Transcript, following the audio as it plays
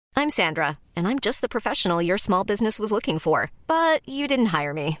I'm Sandra, and I'm just the professional your small business was looking for. But you didn't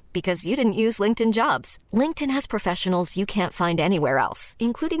hire me because you didn't use LinkedIn Jobs. LinkedIn has professionals you can't find anywhere else,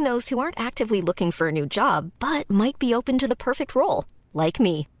 including those who aren't actively looking for a new job, but might be open to the perfect role, like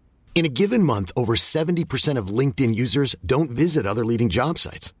me. In a given month, over 70% of LinkedIn users don't visit other leading job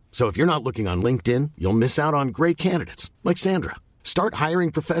sites. So if you're not looking on LinkedIn, you'll miss out on great candidates like Sandra. Start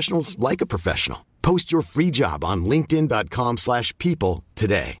hiring professionals like a professional. Post your free job on linkedin.com/people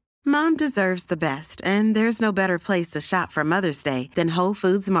today. Mom deserves the best, and there's no better place to shop for Mother's Day than Whole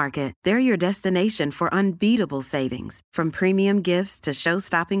Foods Market. They're your destination for unbeatable savings, from premium gifts to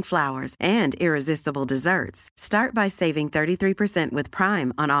show-stopping flowers and irresistible desserts. Start by saving 33% with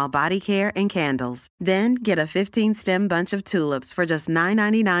Prime on all body care and candles. Then get a 15-stem bunch of tulips for just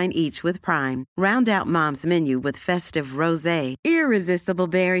 $9.99 each with Prime. Round out Mom's menu with festive rosé, irresistible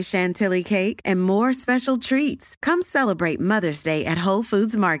berry chantilly cake, and more special treats. Come celebrate Mother's Day at Whole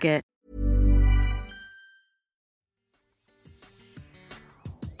Foods Market.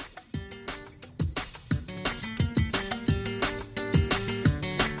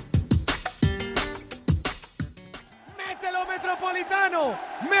 Mételo Metropolitano,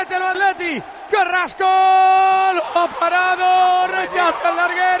 mételo Atleti, Carrasco, lo ha parado, rechaza el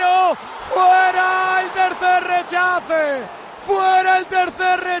larguero, fuera el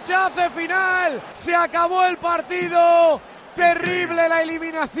tercer rechace final, se acabó el partido, terrible la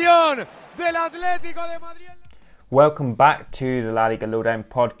eliminación del Atlético de Madrid. Welcome back to the LaLiga Lowdown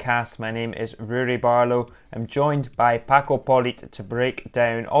podcast. My name is Ruri Barlow. I'm joined by Paco Polit to break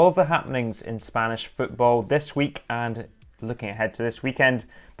down all of the happenings in Spanish football this week and looking ahead to this weekend.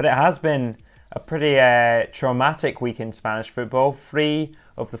 But it has been a pretty traumatic week in Spanish football. 3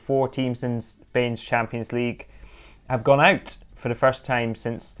 of the 4 teams in Spain's Champions League have gone out for the first time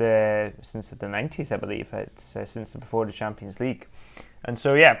since the 90s, I believe. It's since before the Champions League. And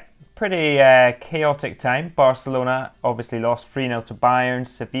so, yeah, pretty chaotic time. Barcelona obviously lost 3-0 to Bayern.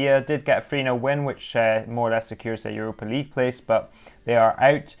 Sevilla did get a 3-0 win, which more or less secures their Europa League place, but they are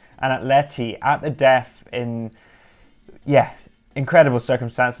out. And Atleti at the death in, incredible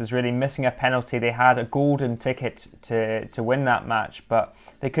circumstances, really, missing a penalty. They had a golden ticket to win that match, but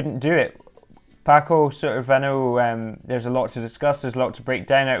they couldn't do it. Paco, I know there's a lot to discuss, there's a lot to break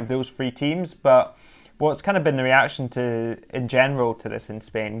down out of those 3 teams, but what's kind of been the reaction in general to this in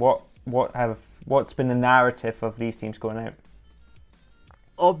Spain? What's been the narrative of these teams going out?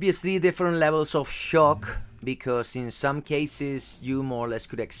 Obviously, different levels of shock, because in some cases you more or less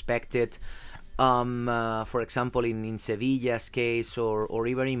could expect it. For example, in Sevilla's case, or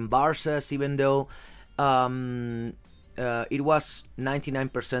even in Barca's, even though it was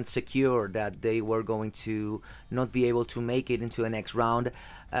 99% secure that they were going to not be able to make it into the next round.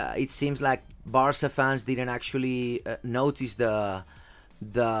 It seems like Barca fans didn't actually notice the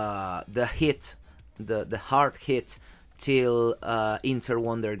hit, the hard hit, till Inter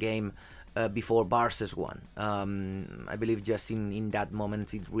won their game before Barca's won. I believe just in that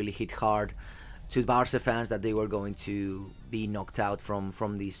moment it really hit hard to Barca fans that they were going to be knocked out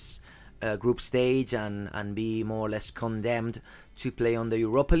from this group stage and be more or less condemned to play on the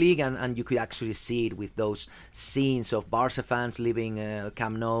Europa League, and you could actually see it with those scenes of Barca fans leaving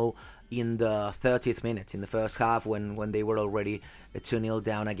Camp Nou in the 30th minute in the first half when they were already 2-0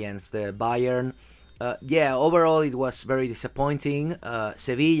 down against Bayern. Overall it was very disappointing.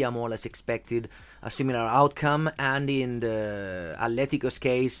 Sevilla more or less expected a similar outcome, and in the Atletico's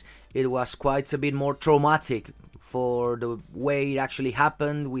case it was quite a bit more traumatic for the way it actually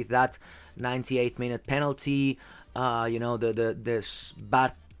happened, with that 98th minute penalty, the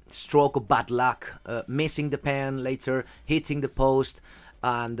bad stroke of bad luck, missing the pen, later hitting the post,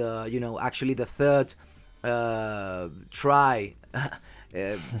 and actually the third try,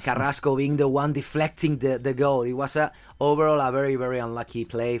 Carrasco being the one deflecting the goal. It was overall a very, very unlucky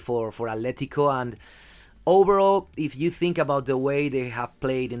play for Atletico. And overall, if you think about the way they have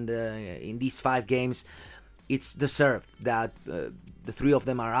played in these 5 games, it's deserved that the 3 of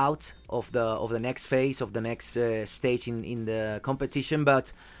them are out of the next phase, of the next stage in the competition.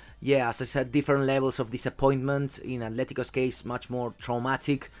 But yeah, as I said, different levels of disappointment. In Atletico's case, much more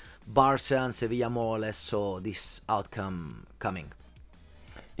traumatic. Barca and Sevilla more or less saw this outcome coming.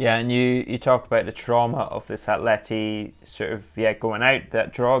 Yeah, and you talk about the trauma of this Atleti going out.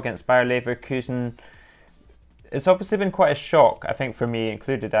 That draw against Bayer Leverkusen, it's obviously been quite a shock, I think, for me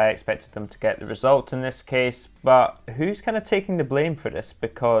included. I expected them to get the result in this case, but who's kind of taking the blame for this?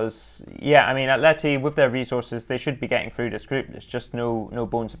 Because, Atleti, with their resources, they should be getting through this group. There's just no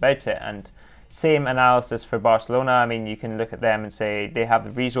bones about it. And same analysis for Barcelona. I mean, you can look at them and say they have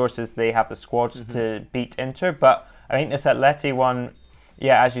the resources, they have the squads to beat Inter, but I think this Atleti one,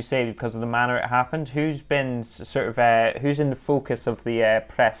 yeah, as you say, because of the manner it happened, who's been sort of who's in the focus of the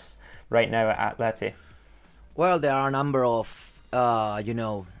press right now at Atleti? Well, there are a number of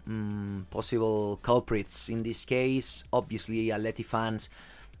possible culprits in this case. Obviously, Atleti fans,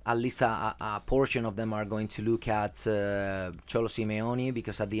 at least a portion of them, are going to look at Cholo Simeone,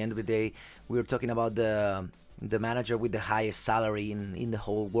 because at the end of the day, we're talking about the manager with the highest salary in the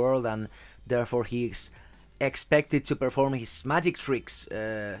whole world, and therefore he's expected to perform his magic tricks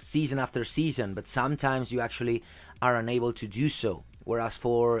season after season, but sometimes you actually are unable to do so. Whereas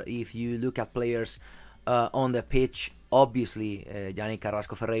if you look at players on the pitch, obviously Yannick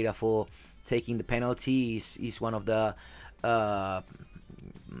Carrasco Ferreira, for taking the penalty, is one of the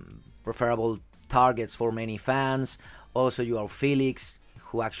preferable targets for many fans. Also, you have Felix,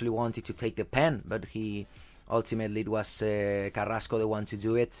 who actually wanted to take the pen, but ultimately it was Carrasco the one to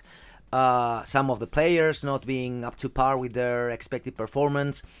do it. Some of the players not being up to par with their expected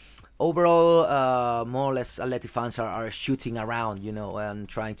performance. Overall, more or less, Atleti fans are shooting around, and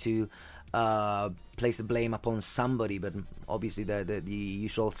trying to place the blame upon somebody. But obviously, the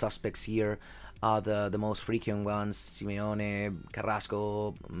usual suspects here are the most frequent ones: Simeone,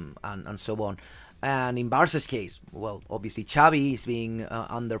 Carrasco, and so on. And in Barca's case, well, obviously Xavi is being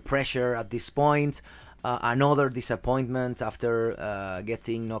under pressure at this point. Another disappointment after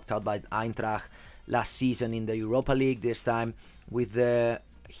getting knocked out by Eintracht last season in the Europa League, this time with the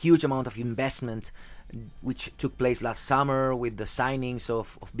huge amount of investment which took place last summer with the signings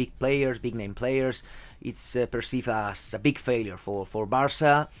of big players, big name players. It's perceived as a big failure for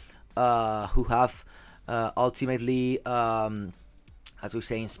Barca, who have ultimately, as we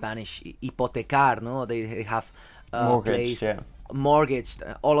say in Spanish, hipotecar, no? They have mortgaged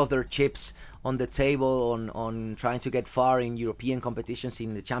all of their chips on the table on trying to get far in European competitions,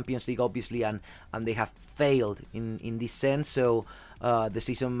 in the Champions League, obviously, and they have failed in this sense. So the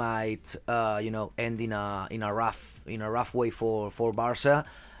season might end in a rough way for Barca,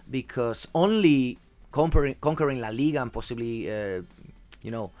 because only conquering La Liga and possibly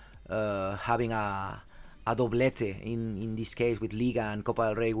having a doblete in this case with Liga and Copa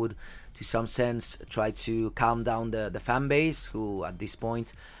del Rey would, to some sense, try to calm down the fan base, who at this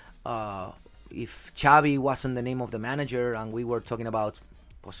point, if Xavi wasn't the name of the manager and we were talking about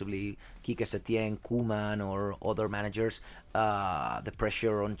possibly Quique Setién, Koeman, or other managers, the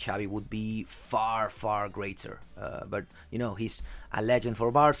pressure on Xavi would be far, far greater. But he's a legend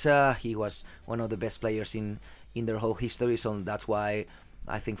for Barca. He was one of the best players in their whole history, so that's why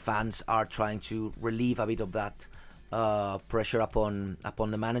I think fans are trying to relieve a bit of that pressure upon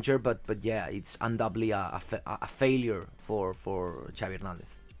the manager. But yeah, it's undoubtedly a failure for Xavi Hernandez.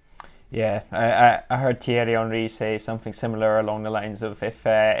 Yeah, I heard Thierry Henry say something similar along the lines of if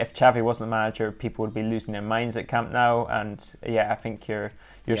Xavi wasn't the manager, people would be losing their minds at Camp Nou. And yeah, I think you're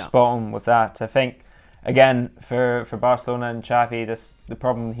spot on with that. I think, again, for Barcelona and Xavi, the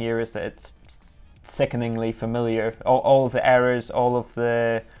problem here is that it's sickeningly familiar. All of the errors, all of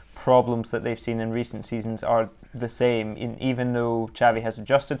the problems that they've seen in recent seasons are the same. Even though Xavi has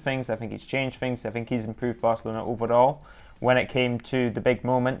adjusted things, I think he's changed things, I think he's improved Barcelona overall. When it came to the big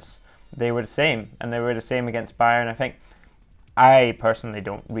moments, they were the same, and they were the same against Bayern. I think I personally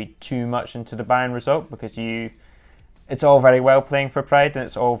don't read too much into the Bayern result, because it's all very well playing for pride, and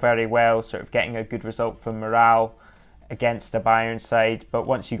it's all very well sort of getting a good result for morale against the Bayern side, but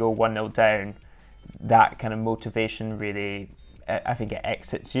once you go 1-0 down, that kind of motivation really, I think, it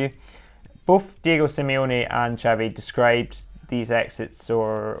exits you. Both Diego Simeone and Xavi described these exits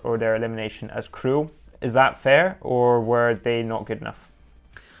or their elimination as cruel. Is that fair, or were they not good enough?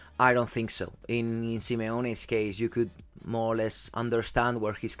 I don't think so. In Simeone's case, you could more or less understand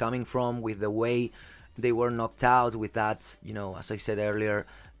where he's coming from with the way they were knocked out, with that, as I said earlier,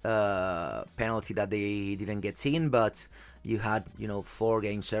 penalty that they didn't get in, but you had, 4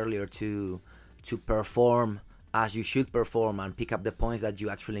 games earlier to perform as you should perform and pick up the points that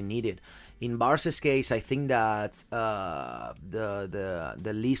you actually needed. In Barca's case, I think that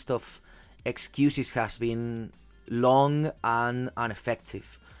the list of excuses has been long and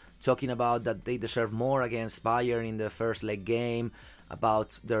ineffective. Talking about that they deserve more against Bayern in the first leg game,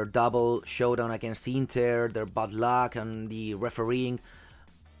 about their double showdown against Inter, their bad luck and the refereeing.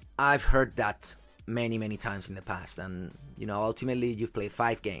 I've heard that many, many times in the past, and ultimately you've played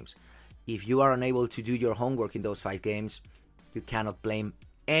 5 games. If you are unable to do your homework in those 5 games, you cannot blame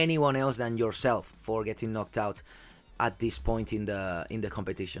anyone else than yourself for getting knocked out at this point in the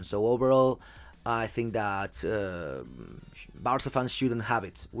competition. So overall, I think that Barca fans shouldn't have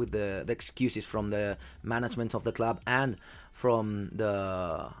it with the excuses from the management of the club and from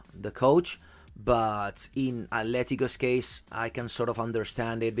the coach. But in Atletico's case, I can sort of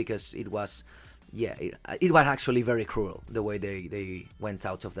understand it because it was actually very cruel the way they went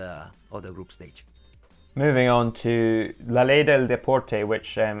out of the group stage. Moving on to La Liga del Deporte,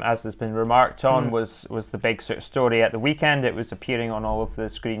 which, as has been remarked on, was the big sort of story at the weekend. It was appearing on all of the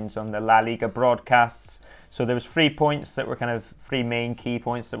screens on the La Liga broadcasts. So there was 3 points that were kind of 3 main key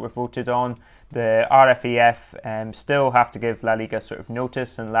points that were voted on. The RFEF still have to give La Liga sort of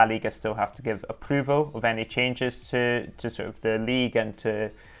notice, and La Liga still have to give approval of any changes to sort of the league and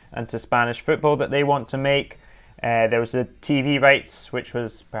to Spanish football that they want to make. There was the TV rights, which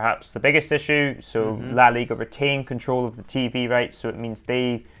was perhaps the biggest issue. So La Liga retain control of the TV rights, so it means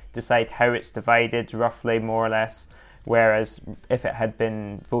they decide how it's divided, roughly, more or less. Whereas if it had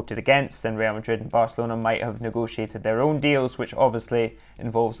been voted against, then Real Madrid and Barcelona might have negotiated their own deals, which obviously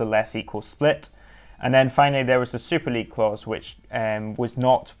involves a less equal split. And then finally there was the Super League clause, which was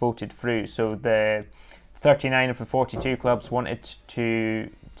not voted through. So the 39 of the 42 clubs wanted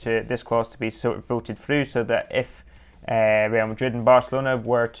to this clause to be sort of voted through, so that if Real Madrid and Barcelona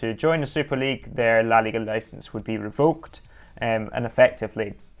were to join the Super League, their La Liga license would be revoked, and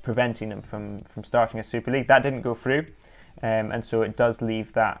effectively preventing them from starting a Super League. That didn't go through, and so it does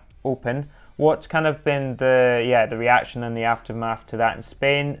leave that open. What's kind of been the reaction and the aftermath to that in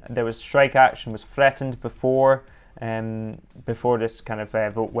Spain? There was strike action was threatened before this kind of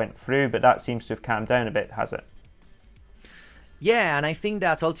vote went through, but that seems to have calmed down a bit, has it? Yeah, and I think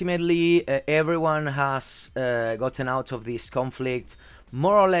that ultimately everyone has gotten out of this conflict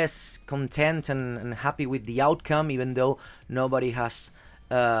more or less content and happy with the outcome, even though nobody has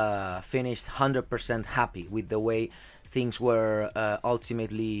finished 100% happy with the way things were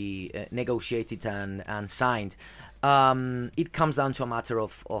ultimately negotiated and signed. It comes down to a matter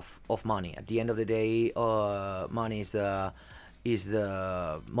of money. At the end of the day, money is the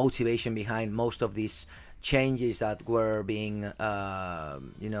motivation behind most of these changes that were being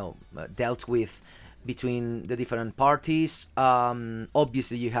dealt with between the different parties.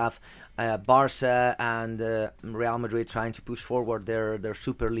 Obviously you have Barca and Real Madrid trying to push forward their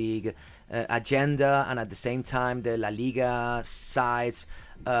Super League agenda, and at the same time the La Liga sides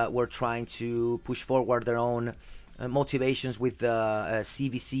were trying to push forward their own motivations with the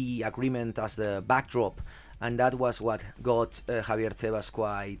CVC agreement as the backdrop, and that was what got Javier Tebas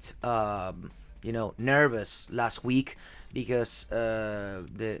quite nervous last week, because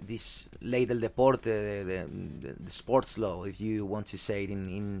this Ley del Deporte, the sports law, if you want to say it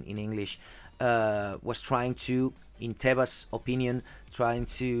in English, was trying to, in Tebas' opinion,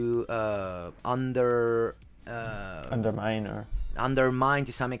 undermine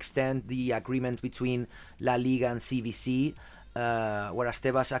to some extent the agreement between La Liga and CVC, whereas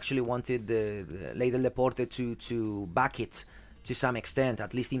Tebas actually wanted the Ley del Deporte to back it to some extent,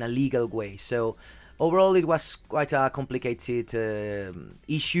 at least in a legal way. So overall it was quite a complicated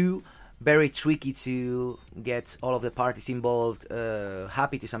issue, very tricky to get all of the parties involved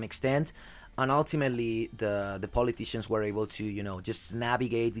happy to some extent, and ultimately the politicians were able to just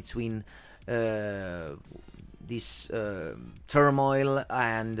navigate between this turmoil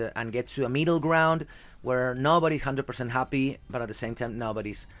and get to a middle ground where nobody's 100% happy, but at the same time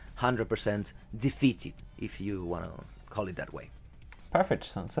nobody's 100% defeated, if you want to call it that way.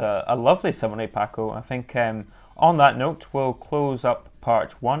 Perfect. That's a lovely summary, Paco. I think on that note, we'll close up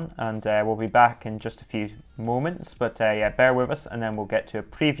part 1, and we'll be back in just a few moments. But bear with us, and then we'll get to a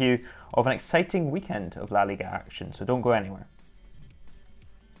preview of an exciting weekend of La Liga action. So don't go anywhere.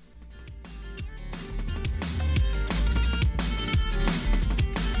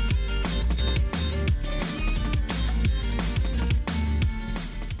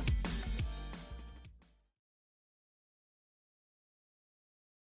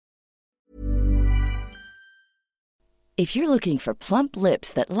 If you're looking for plump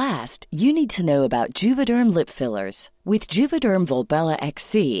lips that last, you need to know about Juvederm lip fillers. With Juvederm Volbella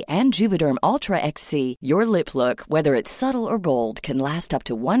XC and Juvederm Ultra XC, your lip look, whether it's subtle or bold, can last up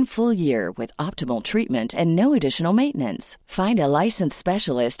to 1 full year with optimal treatment and no additional maintenance. Find a licensed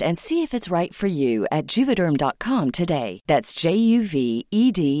specialist and see if it's right for you at Juvederm.com today. That's JUVEDERM.com.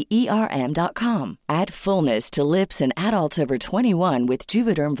 Add fullness to lips in adults over 21 with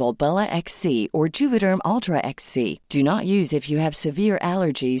Juvederm Volbella XC or Juvederm Ultra XC. Do not use if you have severe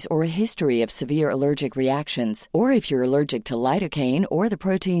allergies or a history of severe allergic reactions, or if if you're allergic to lidocaine or the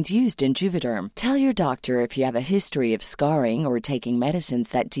proteins used in Juvederm. Tell your doctor if you have a history of scarring or taking medicines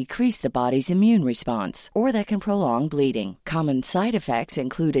that decrease the body's immune response or that can prolong bleeding. Common side effects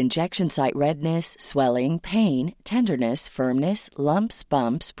include injection site redness, swelling, pain, tenderness, firmness, lumps,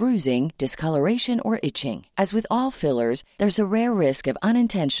 bumps, bruising, discoloration, or itching. As with all fillers, there's a rare risk of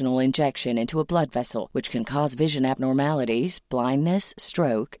unintentional injection into a blood vessel, which can cause vision abnormalities, blindness,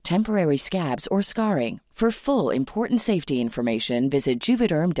 stroke, temporary scabs, or scarring. For full, important safety information, visit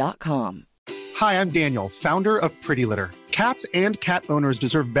Juvederm.com. Hi, I'm Daniel, founder of Pretty Litter. Cats and cat owners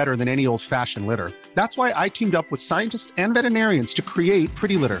deserve better than any old-fashioned litter. That's why I teamed up with scientists and veterinarians to create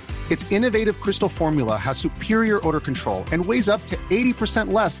Pretty Litter. Its innovative crystal formula has superior odor control and weighs up to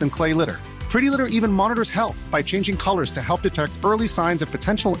 80% less than clay litter. Pretty Litter even monitors health by changing colors to help detect early signs of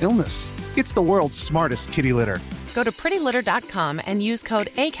potential illness. It's the world's smartest kitty litter. Go to prettylitter.com and use code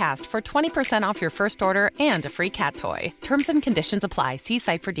ACAST for 20% off your first order and a free cat toy. Terms and conditions apply. See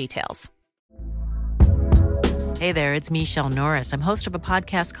site for details. Hey there, it's Michelle Norris. I'm host of a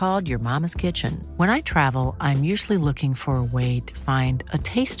podcast called Your Mama's Kitchen. When I travel, I'm usually looking for a way to find a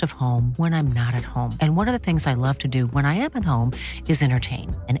taste of home when I'm not at home. And one of the things I love to do when I am at home is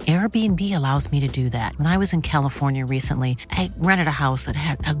entertain. And Airbnb allows me to do that. When I was in California recently, I rented a house that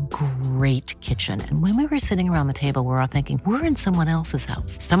had a great kitchen. And when we were sitting around the table, we're all thinking, we're in someone else's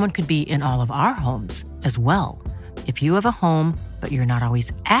house. Someone could be in all of our homes as well. If you have a home, but you're not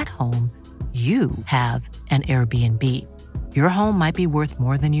always at home, you have an Airbnb. Your home might be worth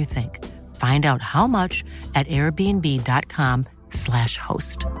more than you think. Find out how much at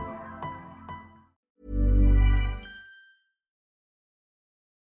airbnb.com/host.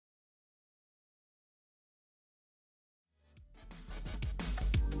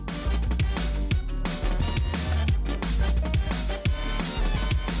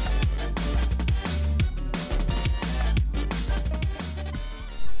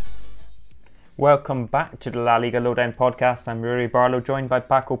 Welcome back to the La Liga Lowdown podcast. I'm Rory Barlow, joined by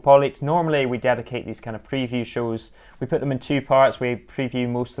Paco Polit. Normally we dedicate these kind of preview shows. We put them in two parts. We preview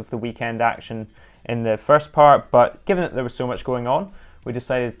most of the weekend action in the first part, but given that there was so much going on, we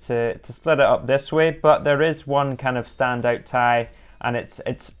decided to split it up this way. But there is one kind of standout tie, and it's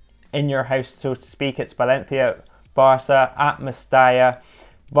in your house, so to speak. It's Valencia, Barca at Mestalla.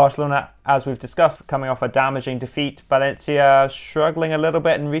 Barcelona, as we've discussed, coming off a damaging defeat. Valencia struggling a little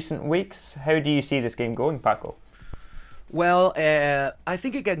bit in recent weeks. How do you see this game going, Paco? Well, I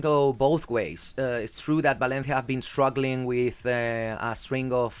think it can go both ways. It's true that Valencia have been struggling with a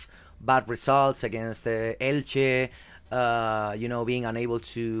string of bad results against Elche, being unable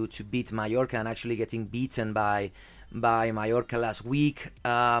to beat Mallorca and actually getting beaten by Mallorca last week.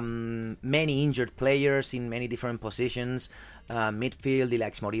 Many injured players in many different positions. Midfield,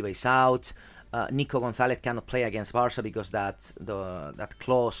 Ilaix Moriba is out. Nico Gonzalez cannot play against Barca because that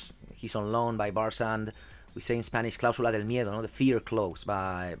clause, he's on loan by Barca, and we say in Spanish, cláusula del miedo, the fear clause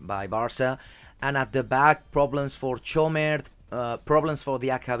by Barca. And at the back, problems for Chomert, problems for the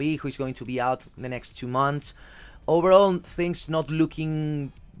Diakabi, who is going to be out the next 2 months. Overall, things not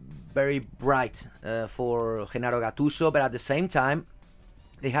looking very bright for Gennaro Gattuso, but at the same time,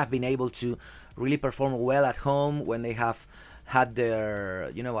 they have been able to really perform well at home when they have had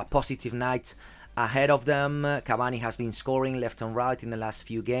their, a positive night ahead of them. Cavani has been scoring left and right in the last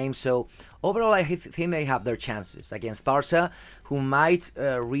few games. So overall, I think they have their chances against Barca, who might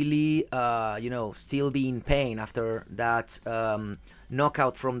really, still be in pain after that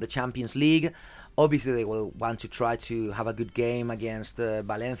knockout from the Champions League. Obviously, they will want to try to have a good game against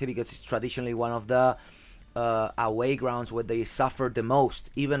Valencia because it's traditionally one of the away grounds where they suffered the most.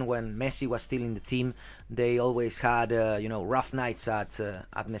 Even when Messi was still in the team, they always had rough nights at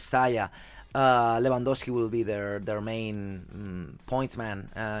Mestalla. Lewandowski will be their main point man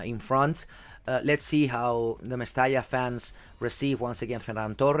in front. Let's see how the Mestalla fans receive once again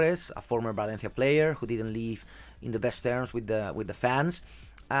Ferran Torres, a former Valencia player who didn't leave in the best terms with the fans.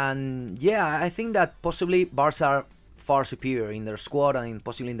 And yeah, I think that possibly Barca are far superior in their squad and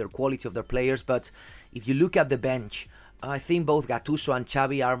possibly in their quality of their players. But if you look at the bench, I think both Gattuso and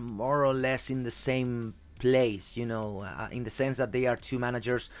Xavi are more or less in the same place, in the sense that they are two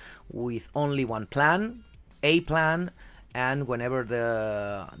managers with only one plan, a plan, and whenever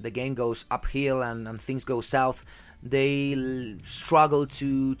the game goes uphill and things go south, they struggle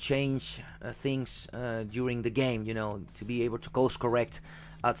to change things during the game, to be able to course correct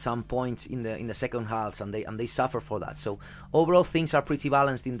at some point in the second halves, and they suffer for that. So overall, things are pretty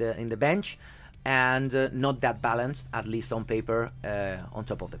balanced in the bench, and not that balanced, at least on paper, on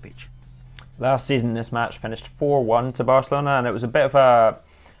top of the pitch. Last season, this match finished 4-1 to Barcelona, and it was a bit of a,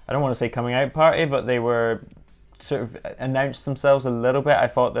 I don't want to say coming out party, but they were sort of announced themselves a little bit. I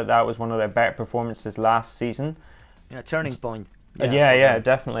thought that was one of their better performances last season. Yeah, turning point. Yeah,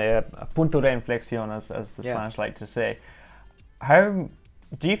 definitely a punto de inflexión, as the Spanish like to say. How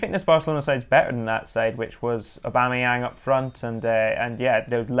do you think this Barcelona side's better than that side, which was Aubameyang up front and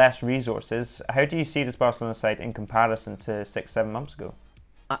there's less resources? How do you see this Barcelona side in comparison to 6-7 months ago?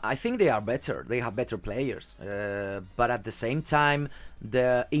 I think they are better. They have better players, but at the same time,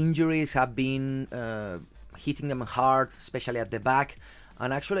 the injuries have been hitting them hard, especially at the back.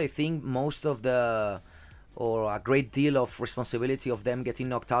 And actually, I think a great deal of responsibility of them getting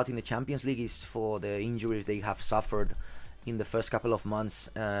knocked out in the Champions League is for the injuries they have suffered in the first couple of months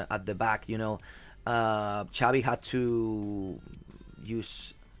at the back. Xavi had to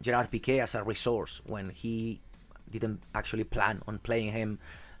use Gerard Piqué as a resource when he didn't actually plan on playing him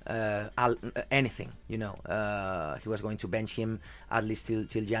anything. He was going to bench him at least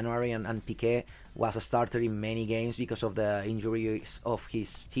till January, and Piqué was a starter in many games because of the injuries of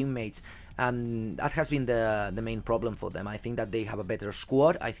his teammates, and that has been the main problem for them. I think that they have a better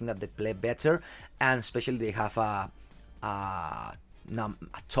squad. I think that they play better, and especially they have a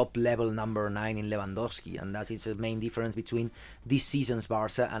top level number 9 in Lewandowski, and that is the main difference between this season's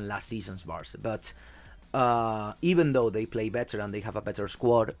Barca and last season's Barca. But even though they play better and they have a better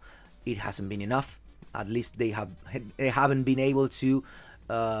squad, it hasn't been enough. At least they haven't been able to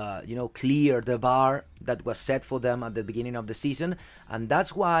clear the bar that was set for them at the beginning of the season, and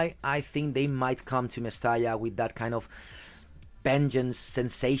that's why I think they might come to Mestalla with that kind of vengeance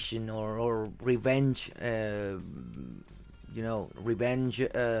sensation or revenge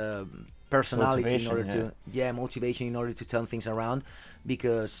personality in order motivation in order to turn things around,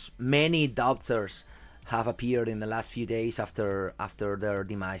 because many doubters have appeared in the last few days after their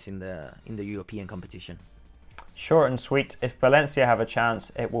demise in the European competition. Short and sweet. If Valencia have a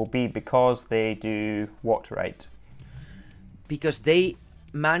chance, it will be because they do what right? Because they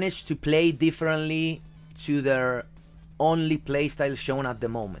managed to play differently to their only play style shown at the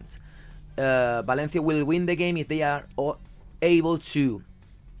moment. Valencia will win the game if they are able to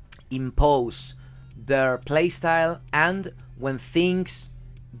impose their play style, and when things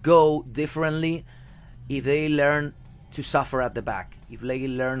go differently, if they learn to suffer at the back, if they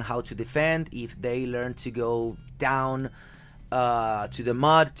learn how to defend, if they learn to go down to the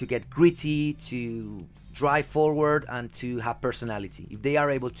mud, to get gritty, to drive forward, and to have personality. If they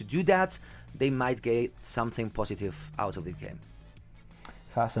are able to do that, they might get something positive out of the game.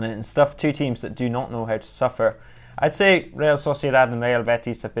 Fascinating stuff. Two teams that do not know how to suffer. I'd say Real Sociedad and Real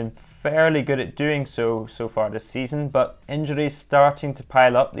Betis have been fairly good at doing so far this season, but injuries starting to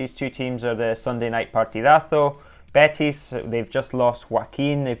pile up. These two teams are the Sunday night partidazo. Betis, they've just lost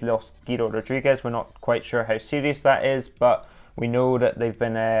Joaquin, they've lost Guido Rodriguez. We're not quite sure how serious that is, but we know that they've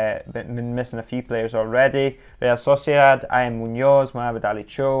been missing a few players already. Real Sociedad, Ian Munoz, Mohamed Ali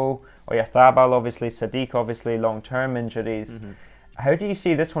Cho, Oyarzabal, obviously, Sadiq, obviously, long-term injuries. Mm-hmm. How do you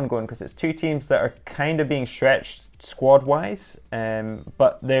see this one going? Because it's two teams that are kind of being stretched squad-wise,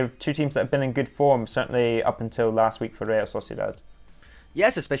 but they're two teams that have been in good form, certainly up until last week for Real Sociedad.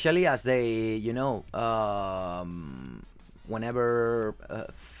 Yes, especially as they, whenever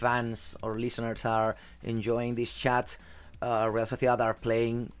fans or listeners are enjoying this chat, Real Sociedad are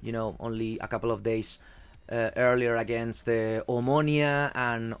playing, only a couple of days earlier against the Omonia,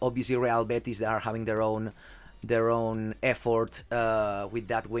 and obviously Real Betis, they are having their own effort with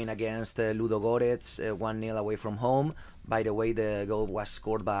that win against Ludo Goretz, 1-0 away from home. By the way, the goal was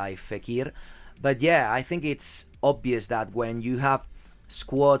scored by Fekir. But yeah, I think it's obvious that when you have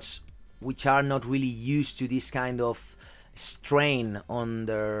squads which are not really used to this kind of strain on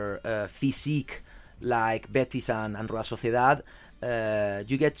their physique, like Betis and Real Sociedad,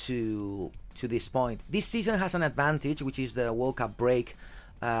 you get to this point. This season has an advantage, which is the World Cup break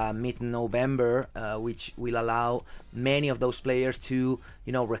mid-November, which will allow many of those players to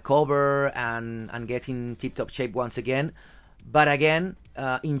recover and get in tip-top shape once again. But again,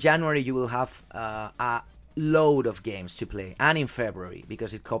 in January you will have a load of games to play, and in February,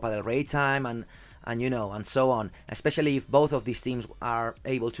 because it's Copa del Rey time and so on. Especially if both of these teams are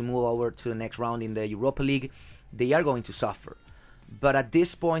able to move over to the next round in the Europa League, they are going to suffer. But at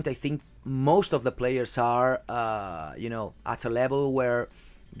this point, I think most of the players are at a level where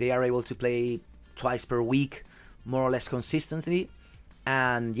they are able to play twice per week, more or less consistently.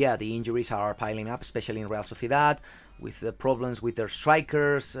 And yeah, the injuries are piling up, especially in Real Sociedad, with the problems with their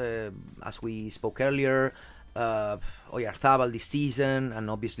strikers, as we spoke earlier, Oyarzabal this season, and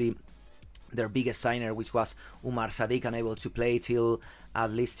obviously their biggest signer, which was Umar Sadiq, unable to play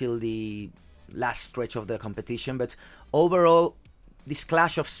at least till the last stretch of the competition. But overall, this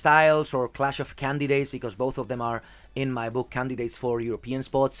clash of styles or clash of candidates, because both of them are in my book candidates for European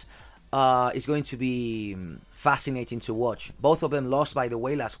spots, is going to be fascinating to watch. Both of them lost, by the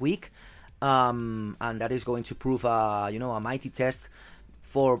way, last week, and that is going to prove a mighty test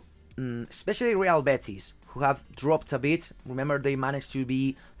for especially Real Betis, who have dropped a bit. Remember, they managed to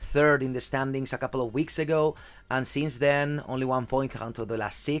be third in the standings a couple of weeks ago, and since then only 1 point out of the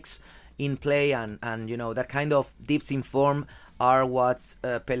last 6 in play, and that kind of dips in form are what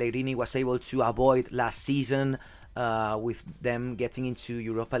Pellegrini was able to avoid last season, with them getting into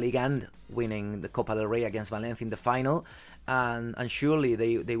Europa League and winning the Copa del Rey against Valencia in the final, and surely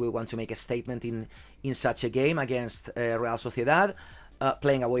they will want to make a statement in such a game against Real Sociedad,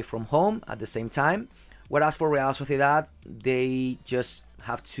 playing away from home at the same time. Whereas for Real Sociedad, they just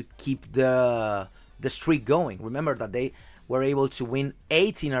have to keep the streak going. Remember that they were able to win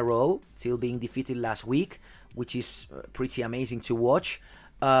 8 in a row till being defeated last week, which is pretty amazing to watch.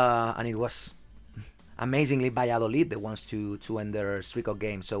 And it was amazingly Valladolid the ones to end their streak of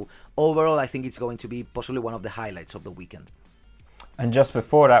games. So overall, I think it's going to be possibly one of the highlights of the weekend. And just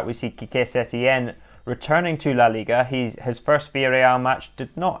before that, we see Quique Setién returning to La Liga. His first Villarreal match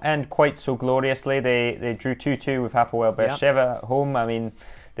did not end quite so gloriously. They drew 2-2 with Hapoel Beersheva at home. I mean,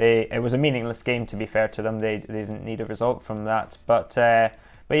 it was a meaningless game, to be fair to them. They didn't need a result from that. But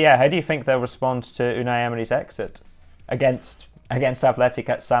yeah, how do you think they'll respond to Unai Emery's exit against Athletic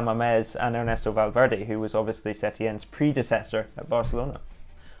at San Mamés and Ernesto Valverde, who was obviously Setién's predecessor at Barcelona?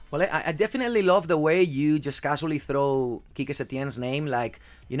 Well, I definitely love the way you just casually throw Quique Setién's name. Like,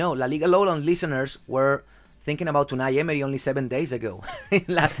 La Liga Lowland listeners were thinking about Unai Emery only 7 days ago,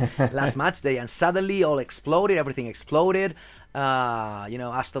 last match day, and suddenly all exploded, everything exploded.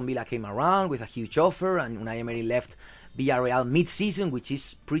 Aston Villa came around with a huge offer, and Unai Emery left Villarreal mid-season, which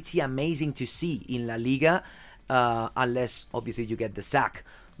is pretty amazing to see in La Liga, unless, obviously, you get the sack.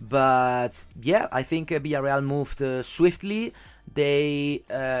 But, yeah, I think Villarreal moved swiftly. They,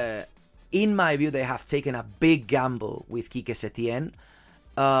 in my view, they have taken a big gamble with Quique Setién.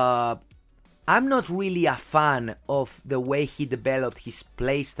 I'm not really a fan of the way he developed his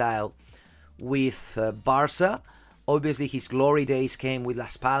play style with Barca. Obviously, his glory days came with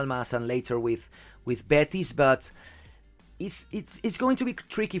Las Palmas and later with Betis, but it's going to be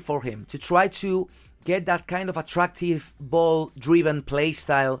tricky for him to try to get that kind of attractive ball-driven play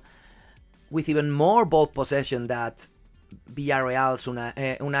style with even more ball possession that Villarreal's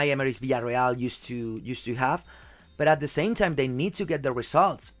Unai Emery's Villarreal used to have. But at the same time, they need to get the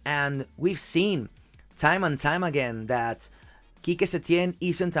results. And we've seen time and time again that Quique Setién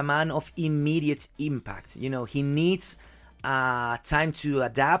isn't a man of immediate impact. He needs time to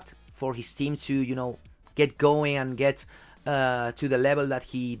adapt for his team to, get going and get to the level that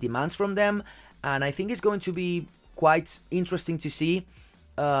he demands from them. And I think it's going to be quite interesting to see,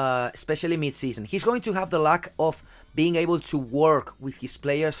 especially mid-season. He's going to have the luck of being able to work with his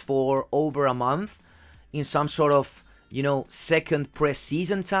players for over a month in some sort of, second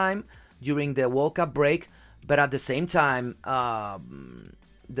pre-season time during the World Cup break. But at the same time,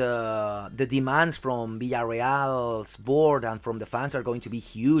 the demands from Villarreal's board and from the fans are going to be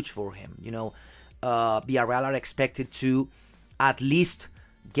huge for him. Villarreal are expected to at least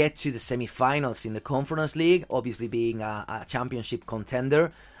get to the semi-finals in the Conference League, obviously being a championship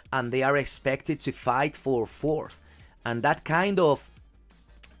contender, and they are expected to fight for fourth. And that kind of,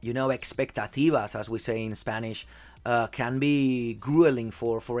 expectativas, as we say in Spanish, can be grueling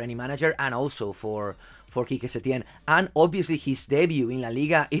for any manager and also for Quique Setién. And obviously his debut in La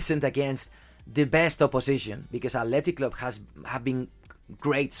Liga isn't against the best opposition, because Athletic Club have been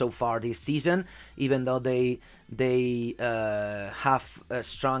great so far this season, even though they have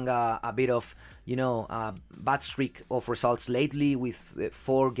strung a bit of bad streak of results lately with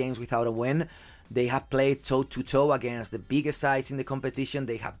 4 games without a win. They have played toe-to-toe against the biggest sides in the competition.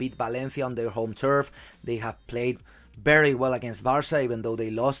 They have beat Valencia on their home turf. They have played very well against Barca, even though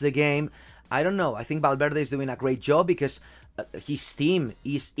they lost the game. I don't know. I think Valverde is doing a great job because his team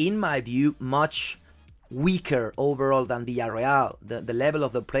is, in my view, much weaker overall than Villarreal. The level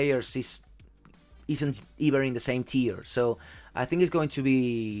of the players isn't even in the same tier. So I think it's going to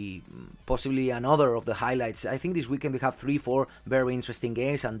be possibly another of the highlights. I think this weekend we have 3-4 very interesting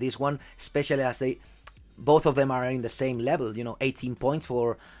games, and this one, especially as both of them are in the same level. 18 points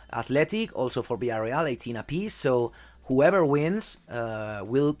for Athletic, also for Villarreal, 18 apiece. So whoever wins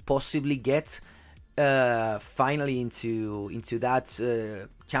will possibly get finally into that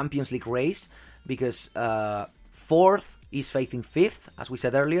Champions League race, because fourth is facing fifth, as we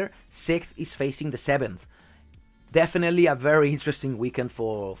said earlier. Sixth is facing the seventh. Definitely a very interesting weekend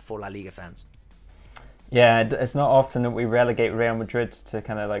for La Liga fans. Yeah, it's not often that we relegate Real Madrid to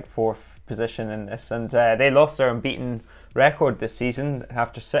kind of like fourth position in this, and they lost their unbeaten record this season.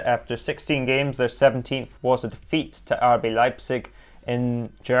 After 16 games, their 17th was a defeat to RB Leipzig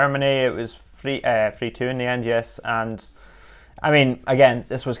in Germany. It was 3-2 in the end, yes. And I mean, again,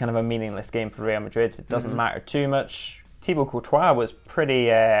 this was kind of a meaningless game for Real Madrid. It doesn't matter too much. Thibaut Courtois was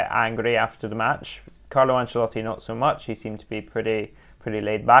pretty angry after the match. Carlo Ancelotti not so much. He seemed to be pretty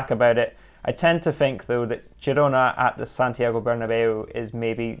laid back about it. I tend to think, though, that Girona at the Santiago Bernabeu is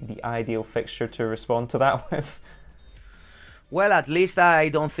maybe the ideal fixture to respond to that with. Well, at least I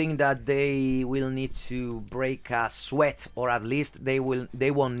don't think that they will need to break a sweat, or at least they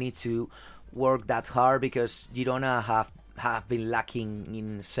won't need to work that hard, because Girona have been lacking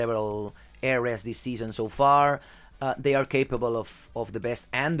in several areas this season so far. They are capable of the best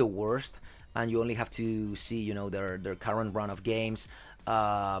and the worst, and you only have to see, their current run of games.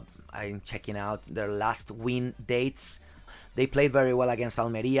 I'm checking out their last win dates. They played very well against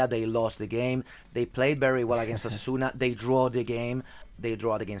Almeria. They lost the game. They played very well against Osasuna. They drew the game. They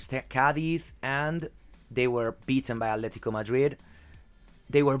drew against Cádiz, and they were beaten by Atletico Madrid.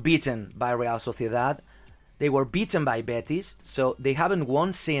 They were beaten by Real Sociedad. They were beaten by Betis. So they haven't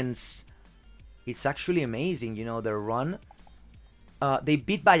won since. It's actually amazing, their run. They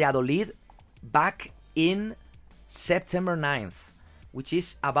beat Valladolid back in September 9th, which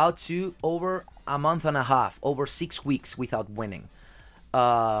is about to over a month and a half, over 6 weeks without winning.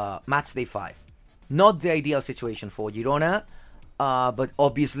 Matchday 5. Not the ideal situation for Girona, but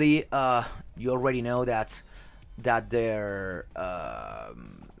obviously you already know that their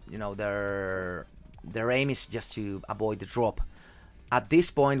their aim is just to avoid the drop. At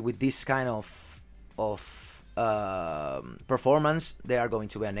this point, with this kind of performance, they are going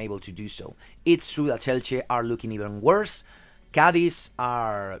to be unable to do so. It's true that Elche are looking even worse. Cádiz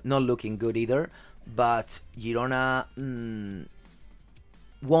are not looking good either, but Girona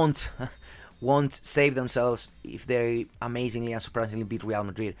won't save themselves if they amazingly and surprisingly beat Real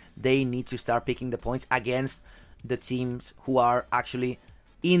Madrid. They need to start picking the points against the teams who are actually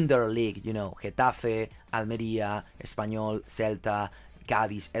in their league. Getafe, Almeria, Espanyol, Celta,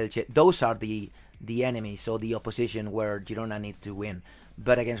 Cádiz, Elche. Those are the enemies or the opposition where Girona needs to win.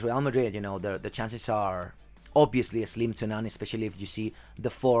 But against Real Madrid, the chances are obviously slim to none, especially if you see the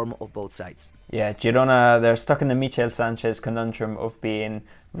form of both sides. Yeah, Girona, they're stuck in the Michel Sanchez conundrum of being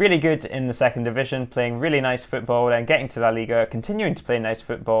really good in the second division, playing really nice football, and getting to La Liga, continuing to play nice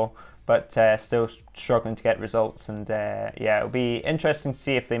football, but still struggling to get results. And it'll be interesting to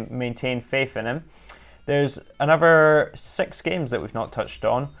see if they maintain faith in him. There's another 6 games that we've not touched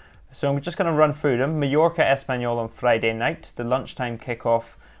on, so I'm just going to run through them. Mallorca Espanyol on Friday night. The lunchtime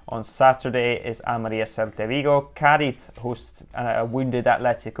kickoff on Saturday is Almeria Celta Vigo. Cádiz hosts a wounded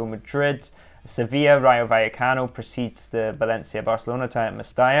Atletico Madrid. Sevilla Rayo Vallecano precedes the Valencia Barcelona tie at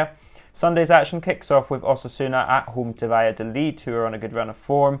Mestalla. Sunday's action kicks off with Osasuna at home to Valladolid, who are on a good run of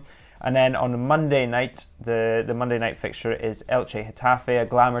form. And then on Monday night, the Monday night fixture is Elche Getafe, a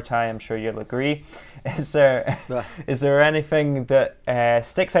glamour tie, I'm sure you'll agree. Is there anything that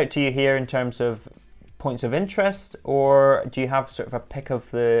sticks out to you here in terms of points of interest, or do you have sort of a pick of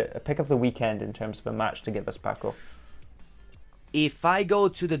the weekend in terms of a match to give us, Paco? If I go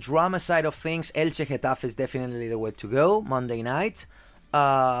to the drama side of things, Elche Getafe is definitely the way to go Monday night,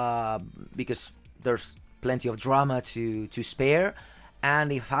 because there's plenty of drama to spare.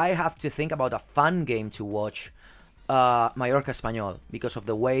 And if I have to think about a fun game to watch, Mallorca Espanyol, because of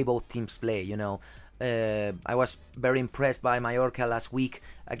the way both teams play. I was very impressed by Mallorca last week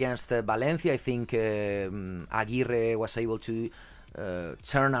against Valencia. I think Aguirre was able to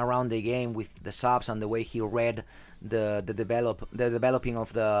turn around the game with the subs and the way he read the developing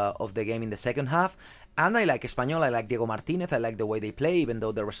of the game in the second half. And I like Espanyol. I like Diego Martinez. I like the way they play, even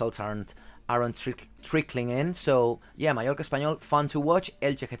though the results aren't trickling in. So yeah, Mallorca Espanyol, fun to watch.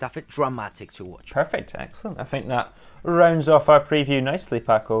 Elche Getafe, dramatic to watch. Perfect, excellent. I think that rounds off our preview nicely,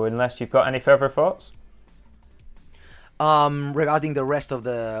 Paco. Unless you've got any further thoughts. Regarding the rest of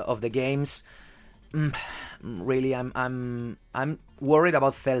the games, really, I'm worried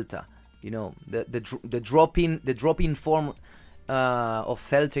about Celta. The drop in form of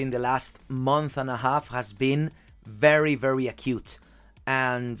Celta in the last month and a half has been very, very acute,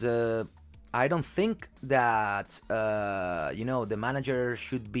 and I don't think that the manager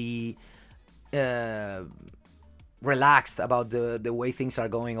should be relaxed about the way things are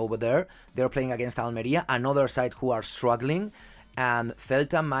going over there. They're playing against Almeria, another side who are struggling, and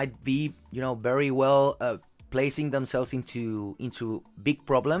Celta might be very well placing themselves into big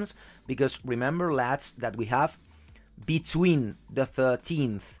problems, because remember, lads, that we have between the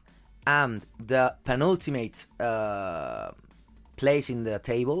 13th and the penultimate place in the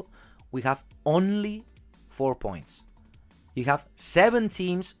table, we have only 4 points. You have 7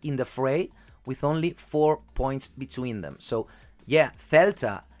 teams in the fray with only 4 points between them. So, yeah,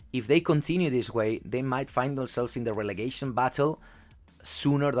 Celta, if they continue this way, they might find themselves in the relegation battle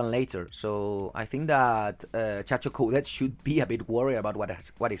sooner than later. So I think that Chacho Coudet should be a bit worried about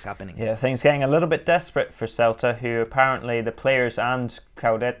what is happening. Yeah, things getting a little bit desperate for Celta, who apparently the players and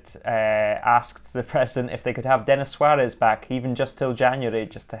Coudet asked the president if they could have Denis Suarez back, even just till January,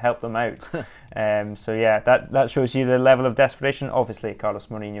 just to help them out. So yeah, that shows you the level of desperation. Obviously, Carlos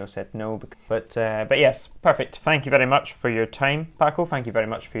Mourinho said no, but yes, perfect. Thank you very much for your time, Paco. Thank you very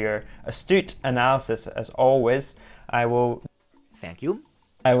much for your astute analysis, as always. Thank you.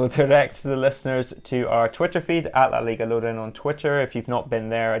 I will direct the listeners to our Twitter feed at LaLiga Lowdown on Twitter. If you've not been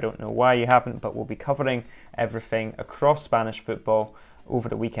there, I don't know why you haven't, but we'll be covering everything across Spanish football over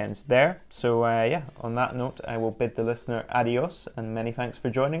the weekend there. So on that note, I will bid the listener adios, and many thanks for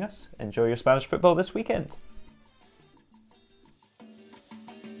joining us. Enjoy your Spanish football this weekend.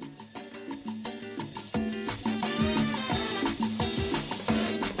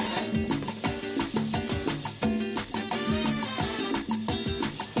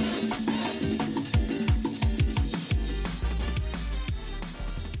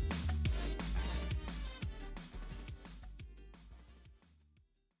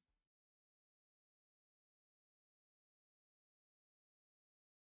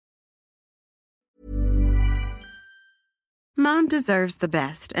 Mom deserves the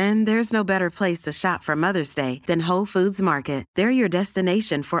best, and there's no better place to shop for Mother's Day than Whole Foods Market. They're your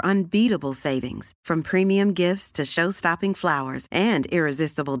destination for unbeatable savings, from premium gifts to show-stopping flowers and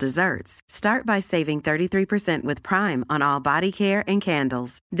irresistible desserts. Start by saving 33% with Prime on all body care and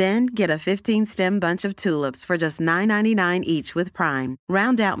candles. Then get a 15-stem bunch of tulips for just $9.99 each with Prime.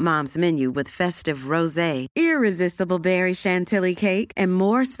 Round out Mom's menu with festive rosé, irresistible berry chantilly cake, and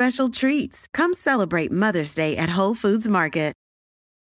more special treats. Come celebrate Mother's Day at Whole Foods Market.